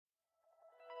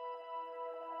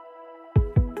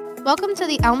Welcome to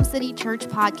the Elm City Church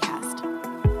podcast.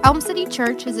 Elm City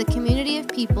Church is a community of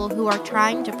people who are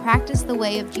trying to practice the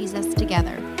way of Jesus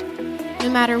together. No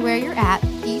matter where you're at,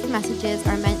 these messages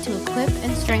are meant to equip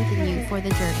and strengthen you for the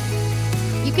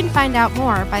journey. You can find out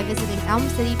more by visiting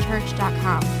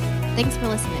elmcitychurch.com. Thanks for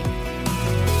listening.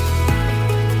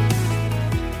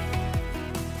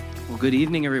 Well, good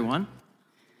evening, everyone.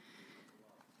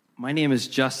 My name is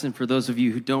Justin. For those of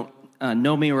you who don't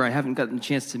know me or I haven't gotten a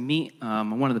chance to meet,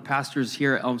 I'm one of the pastors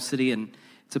here at Elm City, and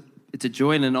it's a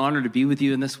joy and an honor to be with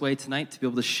you in this way tonight, to be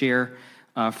able to share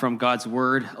from God's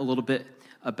Word a little bit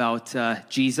about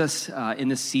Jesus in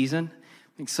this season.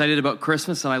 I'm excited about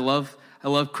Christmas, and I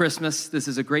love Christmas. This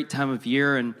is a great time of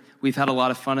year, and we've had a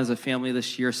lot of fun as a family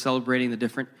this year celebrating the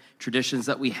different traditions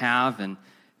that we have and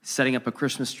setting up a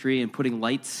Christmas tree and putting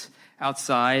lights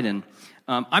outside. And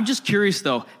I'm just curious,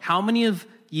 though, how many of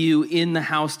you in the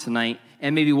house tonight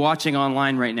and maybe watching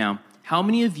online right now, how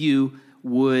many of you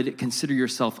would consider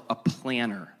yourself a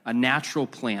planner, a natural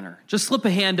planner? Just slip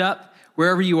a hand up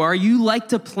wherever you are. You like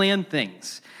to plan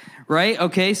things, right?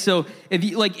 Okay, so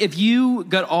if you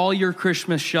got all your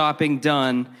Christmas shopping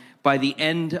done by the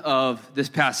end of this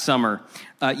past summer,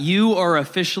 you are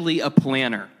officially a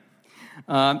planner.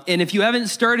 And if you haven't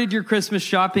started your Christmas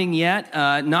shopping yet,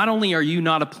 not only are you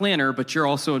not a planner, but you're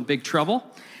also in big trouble.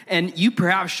 And you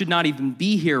perhaps should not even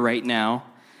be here right now.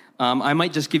 I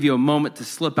might just give you a moment to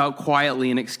slip out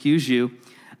quietly and excuse you.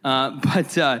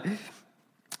 But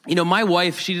my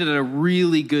wife, she did a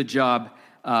really good job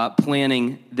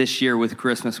planning this year with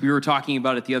Christmas. We were talking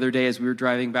about it the other day as we were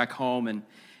driving back home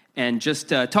and just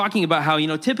talking about how,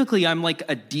 typically I'm like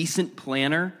a decent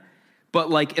planner. But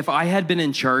like if I had been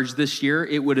in charge this year,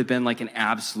 it would have been like an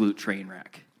absolute train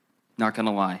wreck. Not going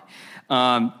to lie.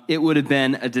 It would have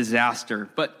been a disaster.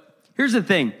 But here's the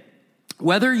thing.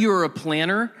 Whether you're a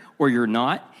planner or you're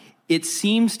not, it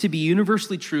seems to be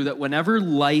universally true that whenever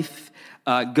life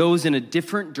goes in a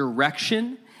different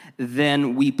direction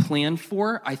than we plan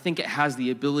for, I think it has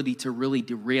the ability to really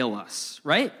derail us,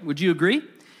 right? Would you agree?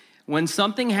 When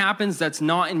something happens that's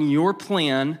not in your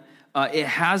plan, it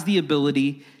has the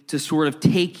ability to sort of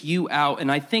take you out.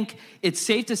 And I think it's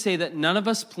safe to say that none of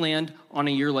us planned on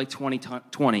a year like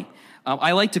 2020.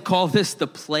 I like to call this the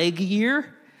plague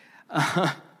year.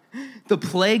 The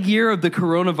plague year of the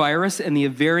coronavirus and the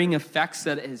varying effects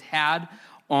that it has had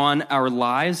on our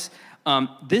lives.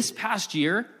 This past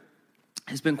year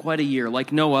has been quite a year,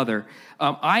 like no other.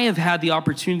 I have had the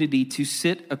opportunity to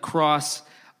sit across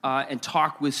and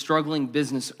talk with struggling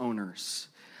business owners.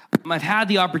 I've had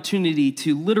the opportunity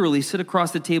to literally sit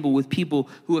across the table with people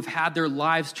who have had their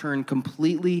lives turned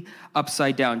completely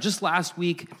upside down. Just last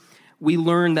week, we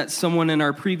learned that someone in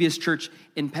our previous church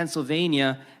in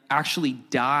Pennsylvania actually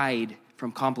died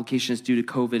from complications due to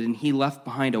COVID, and he left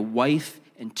behind a wife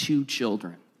and 2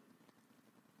 children.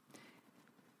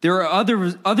 There are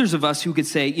others of us who could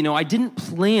say, I didn't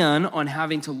plan on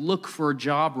having to look for a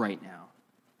job right now.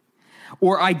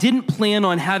 Or I didn't plan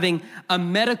on having a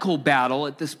medical battle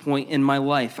at this point in my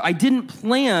life. I didn't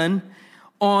plan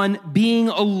on being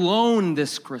alone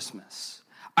this Christmas.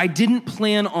 I didn't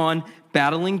plan on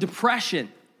battling depression.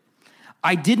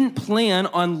 I didn't plan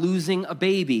on losing a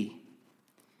baby.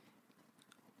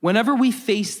 Whenever we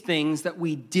face things that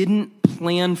we didn't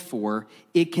plan for,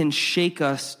 it can shake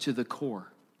us to the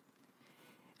core.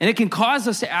 And it can cause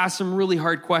us to ask some really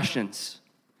hard questions.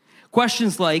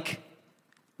 Questions like,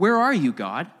 where are you,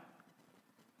 God?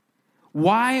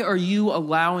 Why are you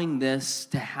allowing this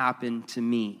to happen to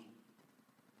me?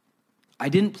 I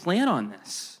didn't plan on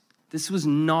this. This was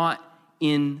not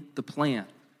in the plan.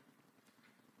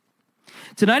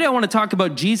 Tonight I want to talk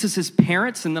about Jesus'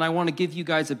 parents, and then I want to give you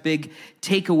guys a big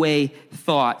takeaway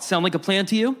thought. Sound like a plan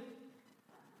to you?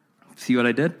 See what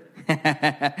I did?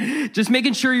 Just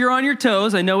making sure you're on your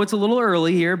toes. I know it's a little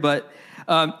early here, but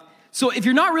so if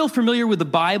you're not real familiar with the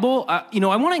Bible, I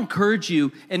want to encourage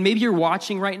you, and maybe you're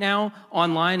watching right now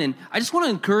online, and I just want to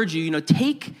encourage you,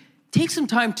 take some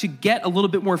time to get a little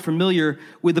bit more familiar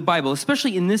with the Bible.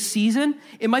 Especially in this season,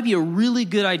 it might be a really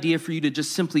good idea for you to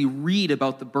just simply read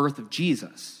about the birth of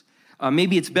Jesus.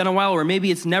 Maybe it's been a while, or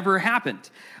maybe it's never happened.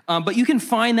 But you can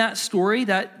find that story,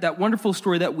 that wonderful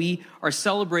story that we are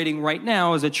celebrating right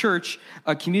now as a church,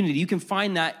 a community. You can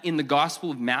find that in the Gospel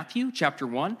of Matthew, chapter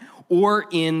 1, or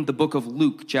in the book of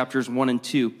Luke, chapters 1 and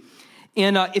 2.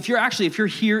 And if you're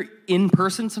here in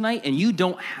person tonight and you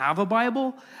don't have a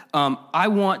Bible, I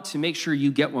want to make sure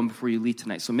you get one before you leave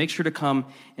tonight. So make sure to come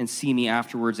and see me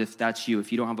afterwards if that's you.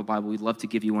 If you don't have a Bible, we'd love to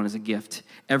give you one as a gift.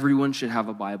 Everyone should have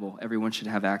a Bible. Everyone should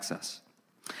have access.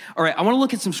 All right, I want to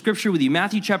look at some scripture with you.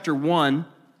 Matthew chapter 1,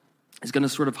 is going to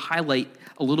sort of highlight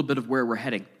a little bit of where we're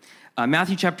heading.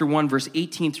 Matthew chapter 1, verse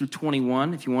 18 through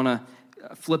 21, if you want to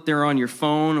flip there on your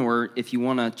phone or if you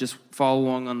want to just follow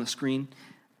along on the screen.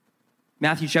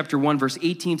 Matthew chapter 1, verse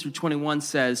 18 through 21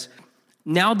 says,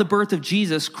 "Now the birth of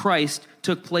Jesus Christ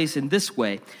took place in this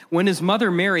way. When his mother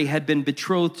Mary had been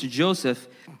betrothed to Joseph,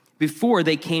 before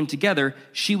they came together,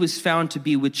 she was found to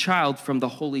be with child from the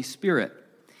Holy Spirit.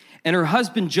 And her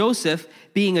husband Joseph,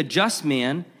 being a just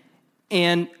man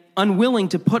and unwilling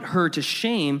to put her to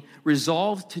shame,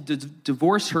 resolved to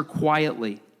divorce her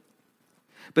quietly.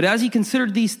 But as he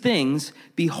considered these things,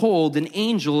 behold, an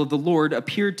angel of the Lord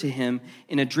appeared to him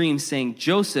in a dream, saying,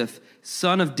 'Joseph,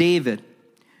 son of David,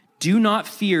 do not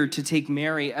fear to take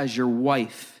Mary as your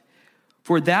wife,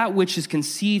 for that which is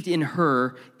conceived in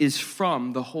her is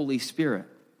from the Holy Spirit.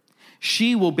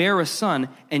 She will bear a son,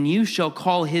 and you shall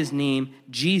call his name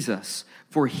Jesus,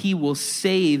 for he will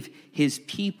save his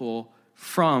people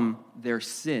from their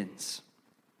sins.'"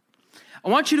 I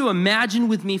want you to imagine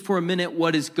with me for a minute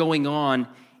what is going on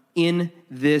in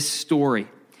this story.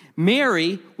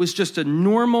 Mary was just a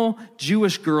normal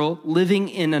Jewish girl living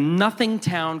in a nothing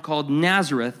town called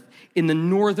Nazareth in the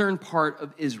northern part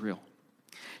of Israel.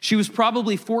 She was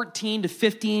probably 14 to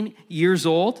 15 years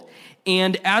old,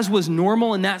 and as was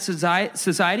normal in that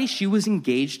society, she was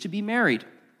engaged to be married.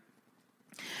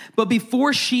 But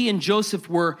before she and Joseph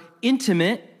were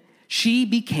intimate, she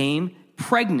became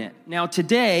pregnant. Now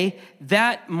today,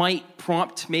 that might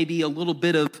prompt maybe a little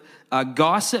bit of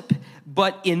gossip,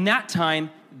 but in that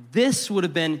time, this would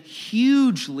have been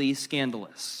hugely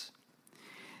scandalous.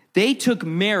 They took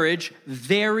marriage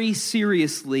very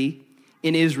seriously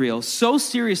in Israel, so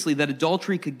seriously that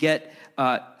adultery could get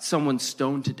someone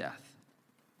stoned to death.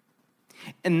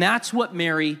 And that's what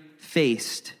Mary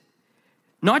faced.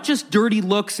 Not just dirty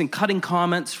looks and cutting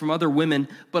comments from other women,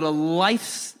 but a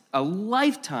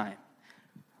lifetime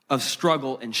of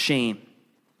struggle and shame.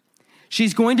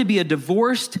 She's going to be a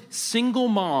divorced single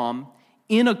mom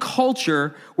in a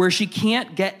culture where she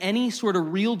can't get any sort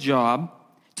of real job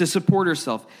to support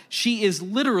herself. She is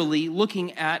literally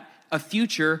looking at a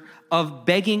future of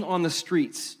begging on the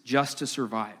streets just to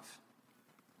survive.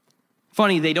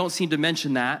 Funny, they don't seem to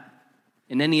mention that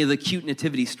in any of the cute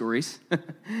nativity stories.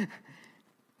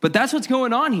 But that's what's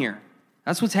going on here.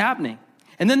 That's what's happening.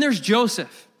 And then there's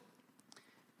Joseph.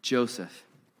 Joseph.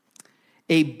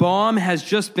 A bomb has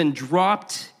just been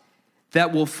dropped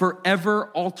that will forever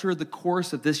alter the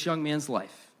course of this young man's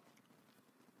life.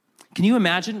 Can you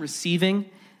imagine receiving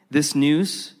this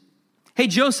news? "Hey,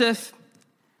 Joseph,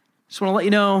 just want to let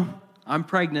you know I'm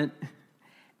pregnant,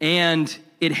 and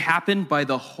it happened by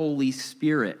the Holy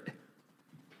Spirit."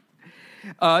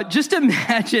 Just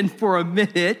imagine for a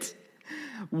minute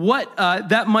what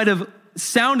that might have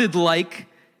sounded like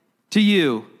to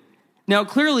you. Now,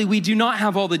 clearly, we do not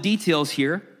have all the details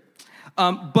here,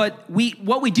 but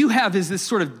what we do have is this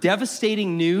sort of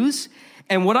devastating news,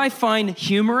 and what I find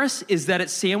humorous is that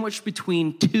it's sandwiched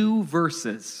between two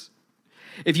verses.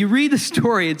 If you read the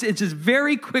story, it just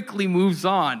very quickly moves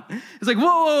on. It's like,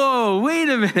 whoa, wait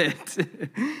a minute.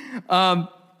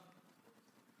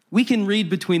 We can read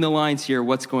between the lines here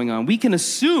what's going on. We can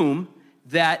assume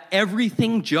that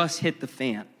everything just hit the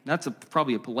fan. That's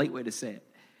probably a polite way to say it.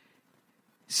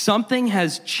 Something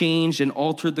has changed and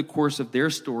altered the course of their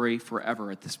story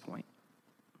forever at this point.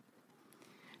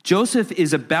 Joseph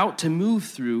is about to move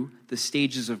through the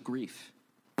stages of grief.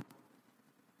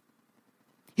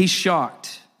 He's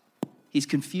shocked. He's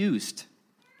confused.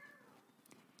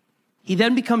 He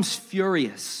then becomes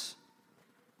furious.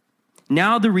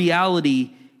 Now the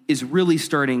reality is really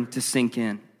starting to sink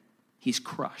in. He's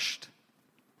crushed.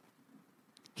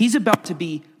 He's about to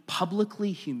be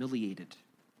publicly humiliated.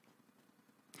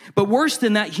 But worse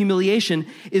than that humiliation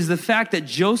is the fact that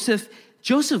Joseph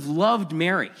loved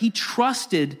Mary. He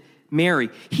trusted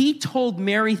Mary. He told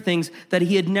Mary things that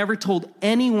he had never told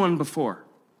anyone before.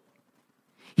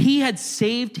 He had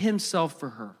saved himself for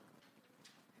her.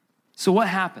 So what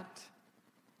happened?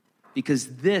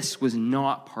 Because this was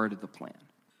not part of the plan.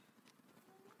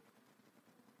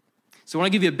 So I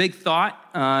want to give you a big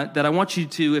thought that I want you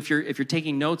to, if you're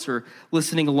taking notes or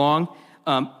listening along,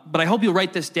 but I hope you'll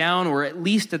write this down, or at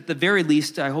the very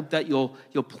least, I hope that you'll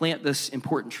plant this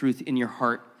important truth in your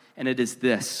heart, and it is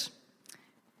this: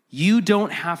 you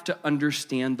don't have to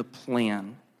understand the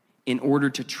plan in order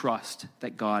to trust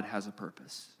that God has a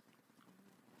purpose.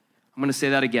 I'm going to say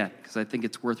that again because I think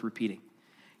it's worth repeating.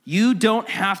 You don't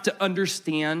have to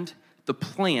understand the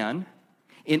plan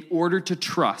in order to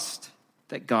trust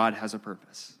that God has a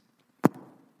purpose.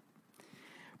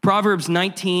 Proverbs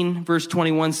 19, verse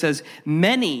 21 says,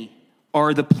 "Many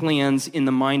are the plans in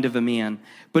the mind of a man,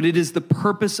 but it is the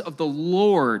purpose of the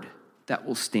Lord that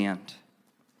will stand.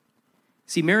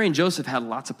 See, Mary and Joseph had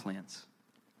lots of plans.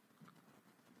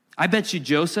 I bet you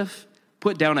Joseph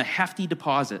put down a hefty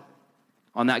deposit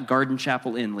on that Garden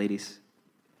Chapel Inn, ladies.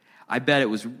 I bet it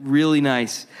was really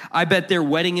nice. I bet their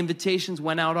wedding invitations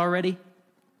went out already.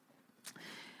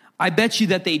 I bet you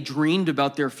that they dreamed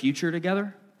about their future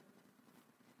together.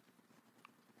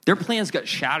 Their plans got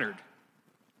shattered.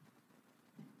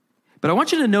 But I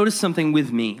want you to notice something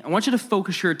with me. I want you to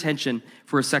focus your attention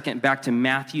for a second back to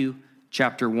Matthew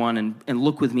chapter 1 and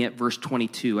look with me at verse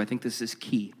 22. I think this is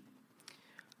key.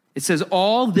 It says,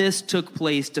 all this took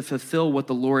place to fulfill what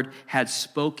the Lord had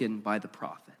spoken by the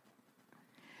prophet.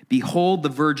 Behold, the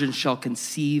virgin shall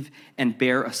conceive and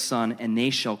bear a son, and they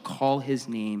shall call his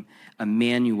name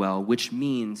Emmanuel, which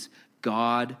means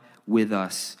God with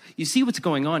us. You see what's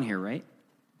going on here, right?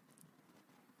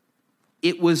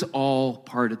 It was all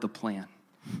part of the plan.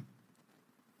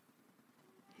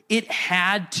 It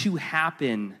had to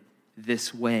happen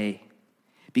this way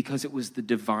because it was the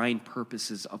divine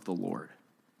purposes of the Lord.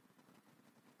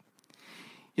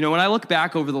 You know, when I look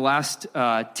back over the last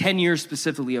 10 years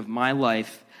specifically of my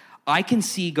life, I can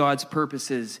see God's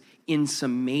purposes in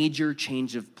some major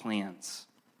change of plans.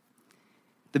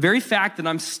 The very fact that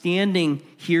I'm standing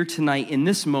here tonight in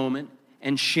this moment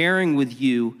and sharing with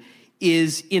you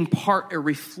is in part a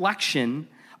reflection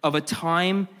of a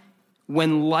time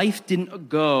when life didn't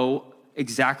go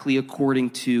exactly according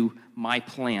to my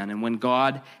plan and when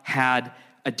God had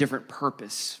a different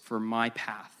purpose for my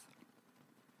path.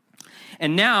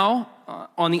 And now,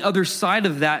 on the other side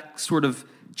of that sort of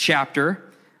chapter,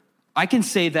 I can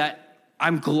say that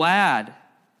I'm glad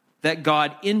that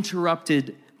God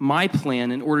interrupted my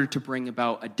plan in order to bring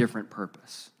about a different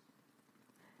purpose.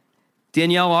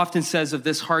 Danielle often says of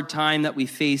this hard time that we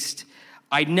faced,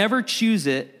 I'd never choose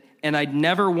it and I'd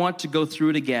never want to go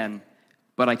through it again,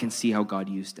 but I can see how God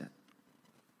used it.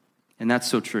 And that's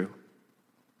so true.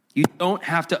 You don't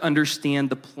have to understand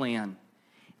the plan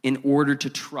in order to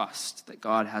trust that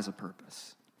God has a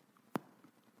purpose.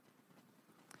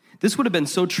 This would have been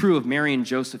so true of Mary and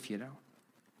Joseph, you know.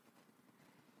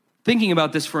 Thinking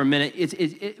about this for a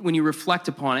minute, when you reflect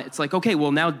upon it, it's like, okay,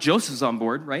 well, now Joseph's on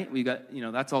board, right? We got,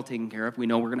 that's all taken care of. We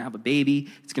know we're going to have a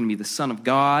baby. It's going to be the Son of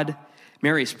God.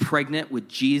 Mary is pregnant with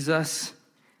Jesus.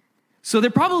 So they're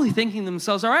probably thinking to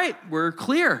themselves, all right, we're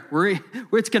clear.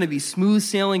 It's going to be smooth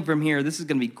sailing from here. This is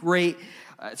going to be great.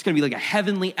 It's going to be like a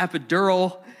heavenly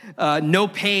epidural, no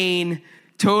pain,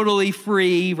 totally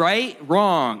free, right?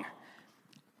 Wrong.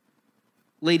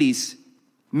 Ladies,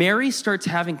 Mary starts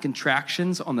having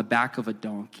contractions on the back of a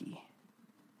donkey.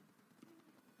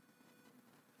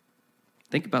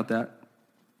 Think about that.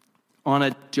 On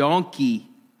a donkey.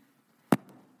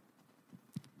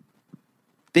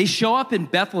 They show up in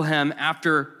Bethlehem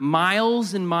after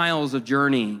miles and miles of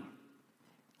journeying,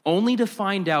 only to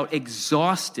find out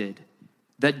exhausted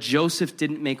that Joseph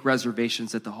didn't make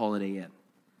reservations at the Holiday Inn.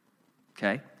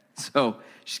 Okay? So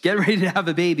she's getting ready to have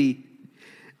a baby.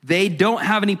 They don't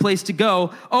have any place to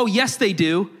go. Oh, yes, they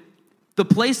do. The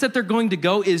place that they're going to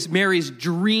go is Mary's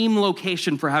dream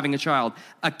location for having a child,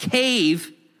 a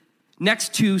cave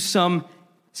next to some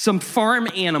farm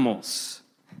animals.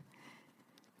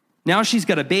 Now she's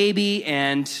got a baby,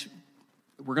 and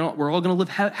we're all going to live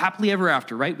happily ever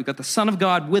after, right? We've got the Son of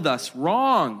God with us.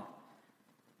 Wrong.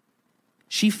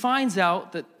 She finds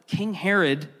out that King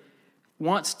Herod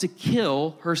wants to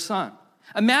kill her son.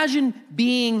 Imagine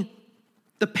being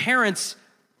the parents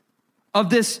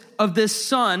of this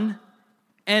son,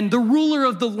 and the ruler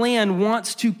of the land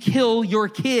wants to kill your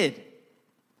kid.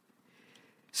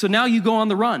 So now you go on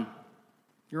the run.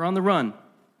 You're on the run.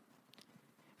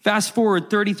 Fast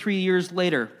forward 33 years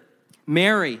later,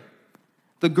 Mary,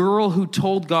 the girl who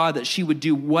told God that she would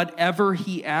do whatever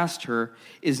he asked her,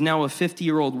 is now a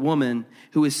 50-year-old woman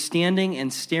who is standing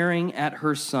and staring at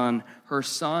her son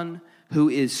who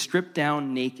is stripped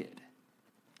down naked,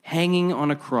 hanging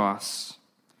on a cross,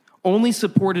 only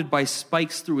supported by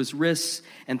spikes through his wrists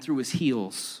and through his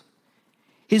heels.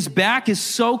 His back is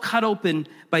so cut open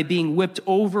by being whipped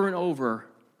over and over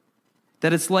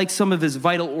that it's like some of his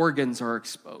vital organs are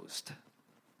exposed.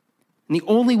 And the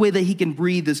only way that he can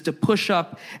breathe is to push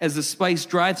up as the spikes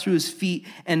drive through his feet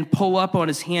and pull up on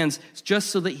his hands just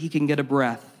so that he can get a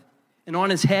breath. And on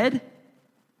his head,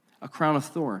 a crown of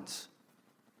thorns.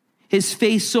 His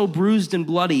face so bruised and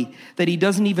bloody that he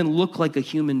doesn't even look like a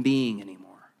human being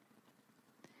anymore.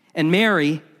 And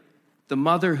Mary, the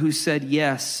mother who said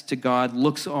yes to God,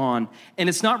 looks on. And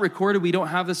it's not recorded. We don't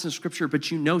have this in Scripture, but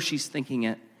you know she's thinking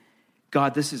it.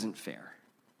 God, this isn't fair.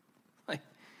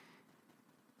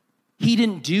 He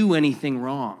didn't do anything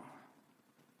wrong.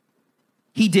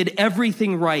 He did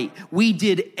everything right. We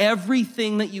did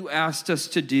everything that you asked us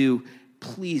to do.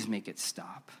 Please make it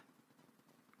stop.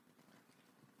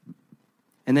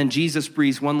 And then Jesus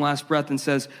breathes one last breath and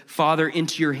says, Father,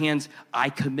 into your hands I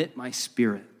commit my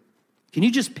spirit. Can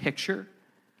you just picture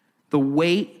the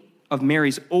weight of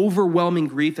Mary's overwhelming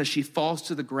grief as she falls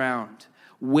to the ground,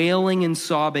 wailing and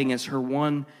sobbing as her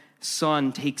one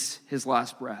son takes his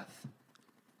last breath?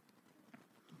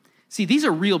 See, these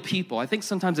are real people. I think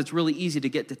sometimes it's really easy to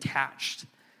get detached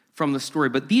from the story,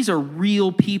 but these are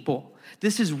real people.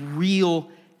 This is real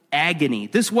agony.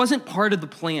 This wasn't part of the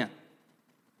plan,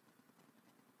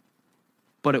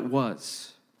 but it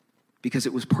was, because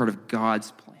it was part of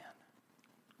God's plan.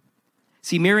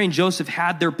 See, Mary and Joseph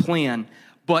had their plan,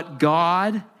 but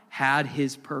God had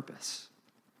his purpose.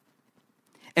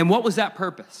 And what was that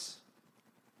purpose?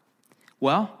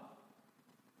 Well,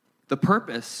 the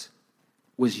purpose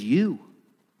was you.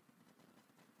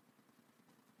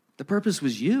 The purpose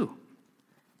was you.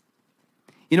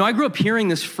 You know, I grew up hearing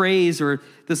this phrase or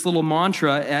this little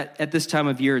mantra at this time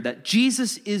of year that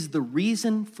Jesus is the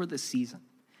reason for the season.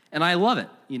 And I love it.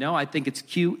 You know, I think it's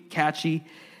cute, catchy.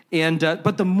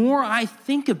 But the more I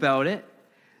think about it,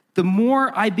 the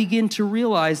more I begin to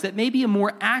realize that maybe a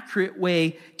more accurate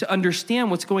way to understand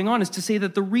what's going on is to say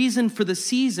that the reason for the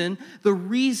season, the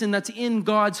reason that's in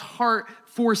God's heart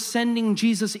for sending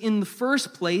Jesus in the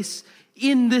first place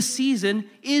in this season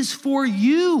is for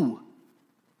you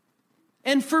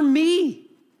and for me.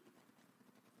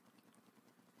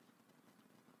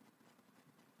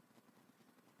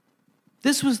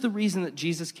 This was the reason that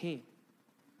Jesus came.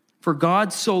 For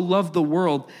God so loved the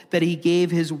world that he gave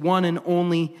his one and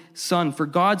only Son. For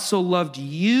God so loved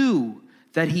you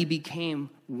that he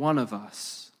became one of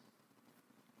us.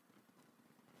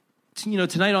 You know,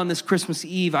 tonight on this Christmas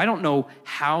Eve, I don't know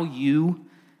how you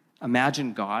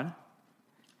imagine God.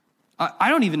 I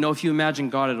don't even know if you imagine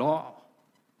God at all.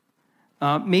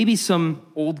 Maybe some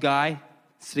old guy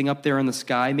sitting up there in the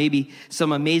sky. Maybe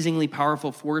some amazingly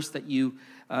powerful force that you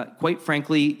quite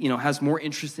frankly, you know, has more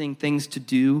interesting things to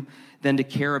do than to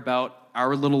care about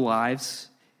our little lives.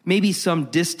 Maybe some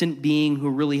distant being who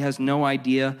really has no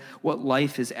idea what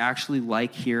life is actually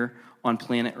like here on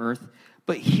planet Earth.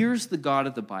 But here's the God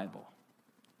of the Bible.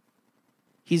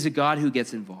 He's a God who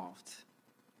gets involved.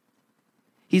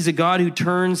 He's a God who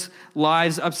turns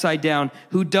lives upside down,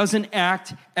 who doesn't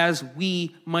act as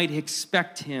we might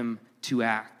expect him to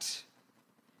act.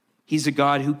 He's a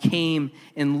God who came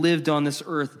and lived on this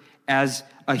earth as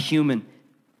a human.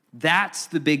 That's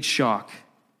the big shock.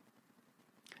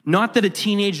 Not that a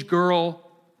teenage girl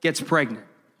gets pregnant,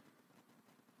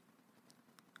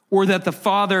 or that the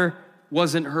father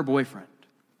wasn't her boyfriend.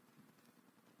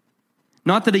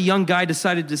 Not that a young guy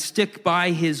decided to stick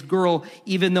by his girl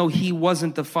even though he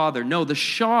wasn't the father. No, the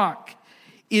shock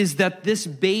is that this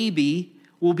baby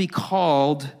will be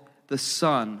called the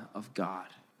Son of God.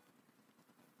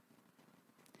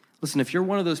 Listen, if you're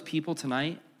one of those people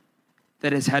tonight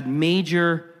that has had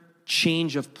major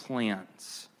change of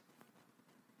plans,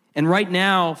 and right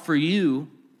now for you,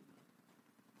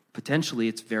 potentially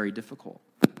it's very difficult.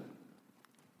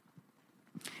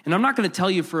 And I'm not going to tell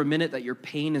you for a minute that your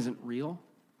pain isn't real,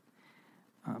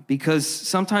 because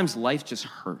sometimes life just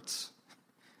hurts.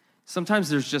 Sometimes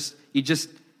there's just,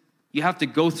 you have to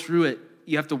go through it.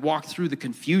 You have to walk through the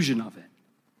confusion of it.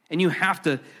 And you have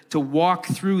to walk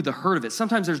through the hurt of it.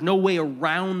 Sometimes there's no way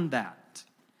around that.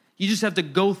 You just have to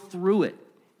go through it.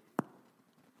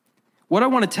 What I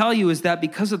want to tell you is that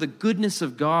because of the goodness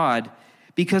of God,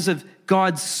 because of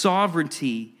God's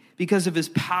sovereignty, because of his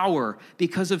power,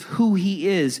 because of who he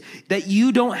is, that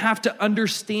you don't have to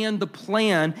understand the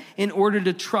plan in order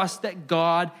to trust that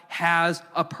God has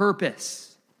a purpose.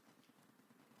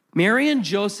 Mary and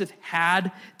Joseph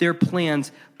had their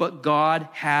plans, but God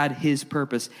had his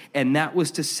purpose, and that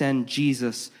was to send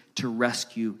Jesus to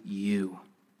rescue you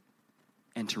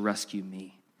and to rescue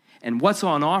me. And what's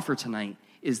on offer tonight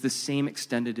is the same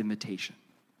extended invitation.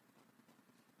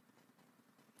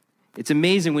 It's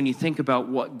amazing when you think about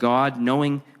what God,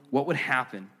 knowing what would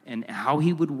happen and how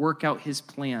he would work out his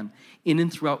plan in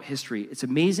and throughout history. It's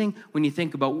amazing when you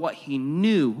think about what he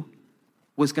knew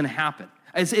was going to happen.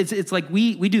 It's like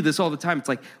we do this all the time. It's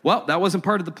like, well, that wasn't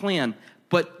part of the plan,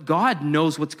 but God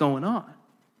knows what's going on.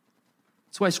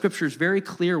 That's why Scripture is very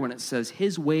clear when it says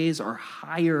his ways are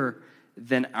higher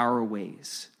than our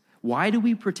ways. Why do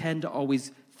we pretend to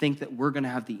always think that we're going to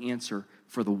have the answer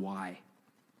for the why?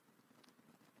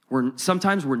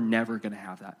 Sometimes we're never going to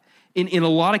have that. In a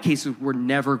lot of cases, we're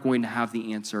never going to have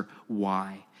the answer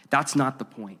why. That's not the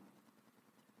point.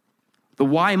 The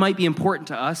why might be important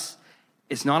to us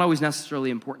is not always necessarily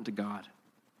important to God.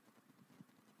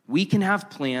 We can have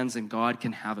plans and God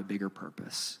can have a bigger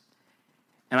purpose.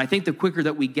 And I think the quicker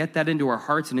that we get that into our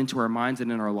hearts and into our minds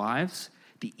and in our lives,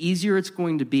 the easier it's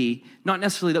going to be, not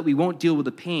necessarily that we won't deal with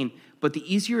the pain, but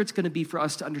the easier it's going to be for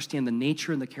us to understand the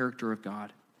nature and the character of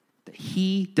God, that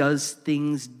he does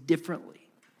things differently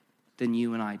than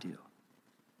you and I do.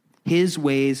 His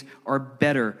ways are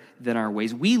better than our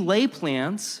ways. We lay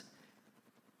plans,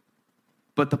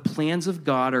 but the plans of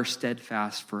God are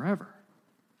steadfast forever.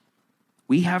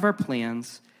 We have our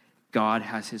plans, God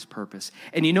has his purpose.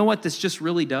 And you know what this just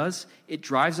really does? It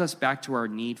drives us back to our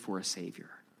need for a Savior.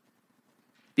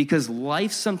 Because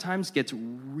life sometimes gets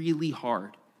really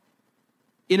hard.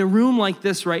 In a room like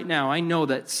this right now, I know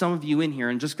that some of you in here,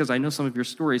 and just because I know some of your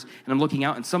stories, and I'm looking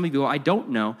out, and some of you I don't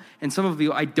know, and some of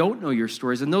you I don't know your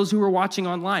stories, and those who are watching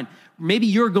online, maybe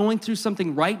you're going through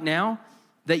something right now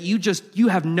that you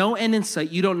have no end in sight.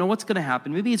 You don't know what's going to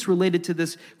happen. Maybe it's related to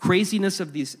this craziness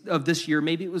of this year.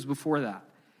 Maybe it was before that.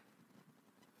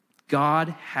 God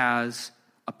has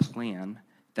a plan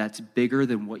that's bigger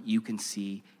than what you can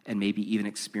see and maybe even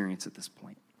experience at this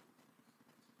point.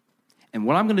 And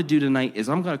what I'm going to do tonight is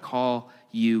I'm going to call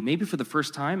you, maybe for the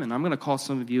first time, and I'm going to call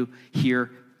some of you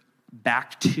here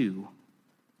back to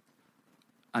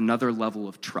another level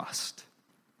of trust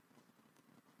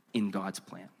in God's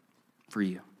plan for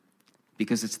you,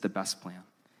 because it's the best plan.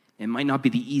 It might not be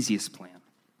the easiest plan,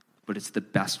 but it's the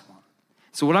best one.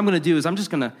 So what I'm going to do is I'm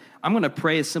going to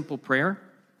pray a simple prayer.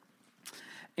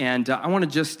 And I want to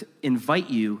just invite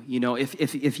you,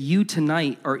 if you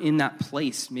tonight are in that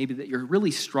place, maybe that you're really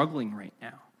struggling right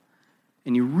now,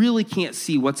 and you really can't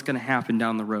see what's going to happen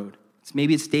down the road.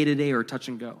 Maybe it's day-to-day or touch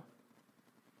and go.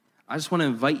 I just want to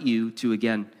invite you to,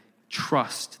 again,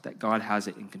 trust that God has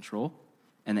it in control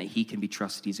and that he can be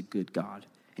trusted. He's a good God,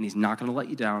 and he's not going to let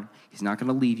you down. He's not going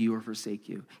to leave you or forsake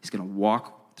you. He's going to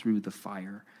walk through the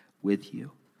fire with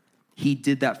you. He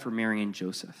did that for Mary and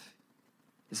Joseph.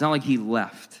 It's not like he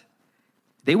left.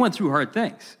 They went through hard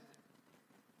things,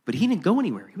 but he didn't go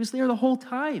anywhere. He was there the whole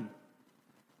time,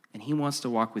 and he wants to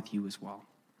walk with you as well.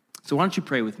 So why don't you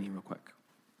pray with me real quick?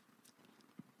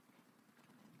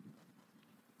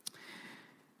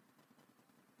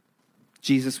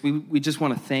 Jesus, we just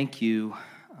want to thank you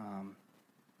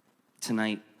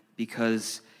tonight,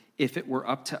 because if it were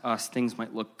up to us, things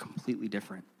might look completely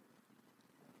different.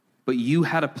 But you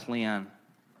had a plan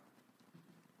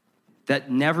that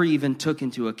never even took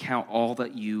into account all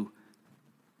that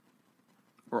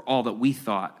we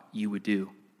thought you would do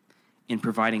in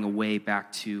providing a way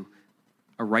back to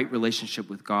a right relationship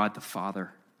with God the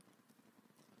Father.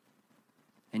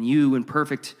 And you, in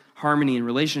perfect harmony and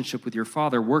relationship with your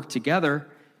Father, worked together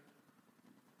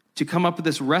to come up with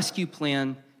this rescue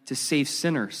plan to save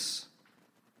sinners.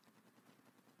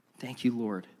 Thank you,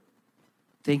 Lord.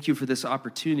 Thank you for this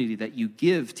opportunity that you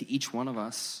give to each one of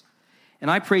us. And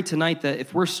I pray tonight that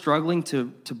if we're struggling to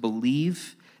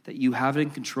believe that you have it in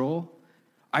control,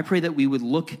 I pray that we would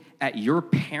look at your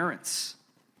parents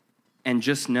and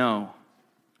just know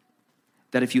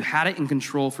that if you had it in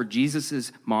control for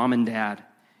Jesus' mom and dad,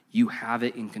 you have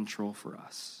it in control for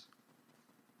us.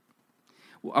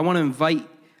 Well, I want to invite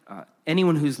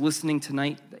anyone who's listening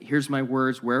tonight, that hears my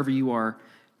words, wherever you are,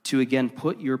 to again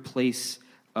put your place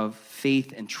of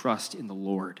faith and trust in the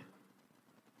Lord.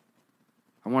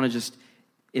 I want to just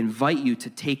invite you to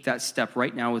take that step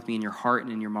right now with me in your heart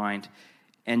and in your mind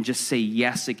and just say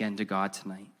yes again to God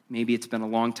tonight. Maybe it's been a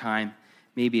long time.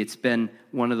 Maybe it's been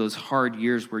one of those hard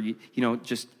years where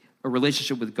just a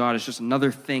relationship with God is just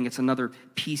another thing. It's another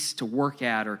piece to work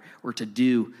at or to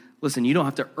do. Listen, you don't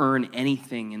have to earn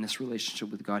anything in this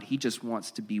relationship with God. He just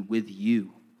wants to be with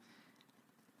you.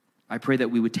 I pray that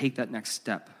we would take that next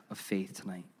step of faith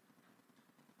tonight.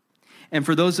 And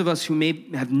for those of us who may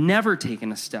have never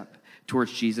taken a step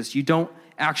towards Jesus, you don't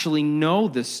actually know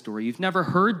this story. You've never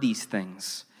heard these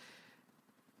things.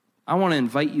 I want to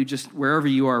invite you just wherever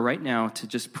you are right now to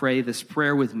just pray this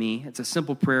prayer with me. It's a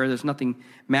simple prayer. There's nothing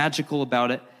magical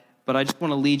about it, but I just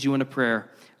want to lead you in a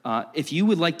prayer. If you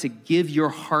would like to give your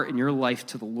heart and your life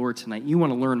to the Lord tonight, you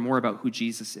want to learn more about who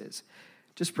Jesus is,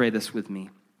 just pray this with me.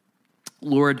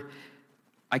 Lord,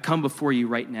 I come before you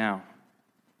right now,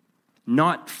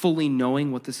 not fully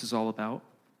knowing what this is all about,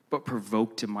 but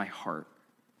provoked in my heart.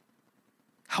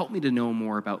 Help me to know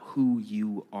more about who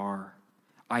you are.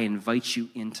 I invite you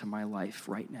into my life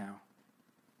right now.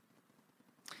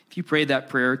 If you prayed that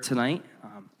prayer tonight,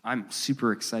 I'm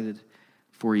super excited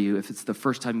for you. If it's the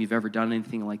first time you've ever done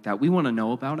anything like that, we want to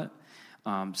know about it.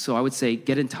 So I would say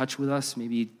get in touch with us.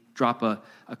 Maybe drop a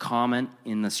comment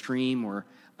in the stream or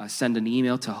send an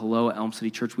email to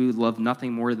hello@elmcitychurch. We would love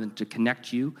nothing more than to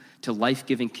connect you to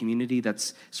life-giving community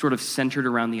that's sort of centered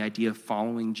around the idea of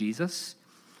following Jesus.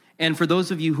 And for those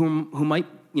of you who might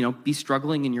be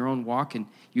struggling in your own walk and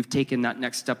you've taken that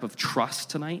next step of trust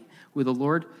tonight with the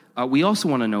Lord, we also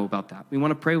want to know about that. We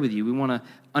want to pray with you. We want to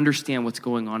understand what's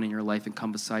going on in your life and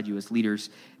come beside you as leaders,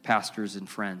 pastors, and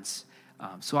friends.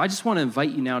 So I just want to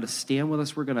invite you now to stand with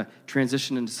us. We're going to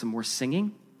transition into some more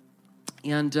singing.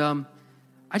 And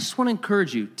I just want to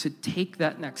encourage you to take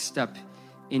that next step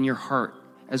in your heart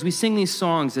as we sing these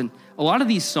songs. And a lot of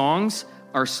these songs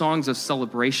are songs of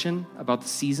celebration about the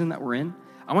season that we're in.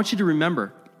 I want you to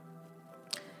remember,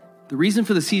 the reason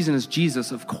for the season is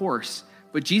Jesus, of course,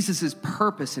 but Jesus'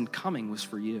 purpose in coming was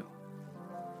for you.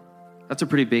 That's a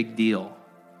pretty big deal.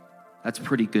 That's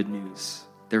pretty good news.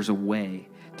 There's a way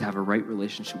to have a right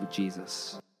relationship with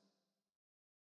Jesus.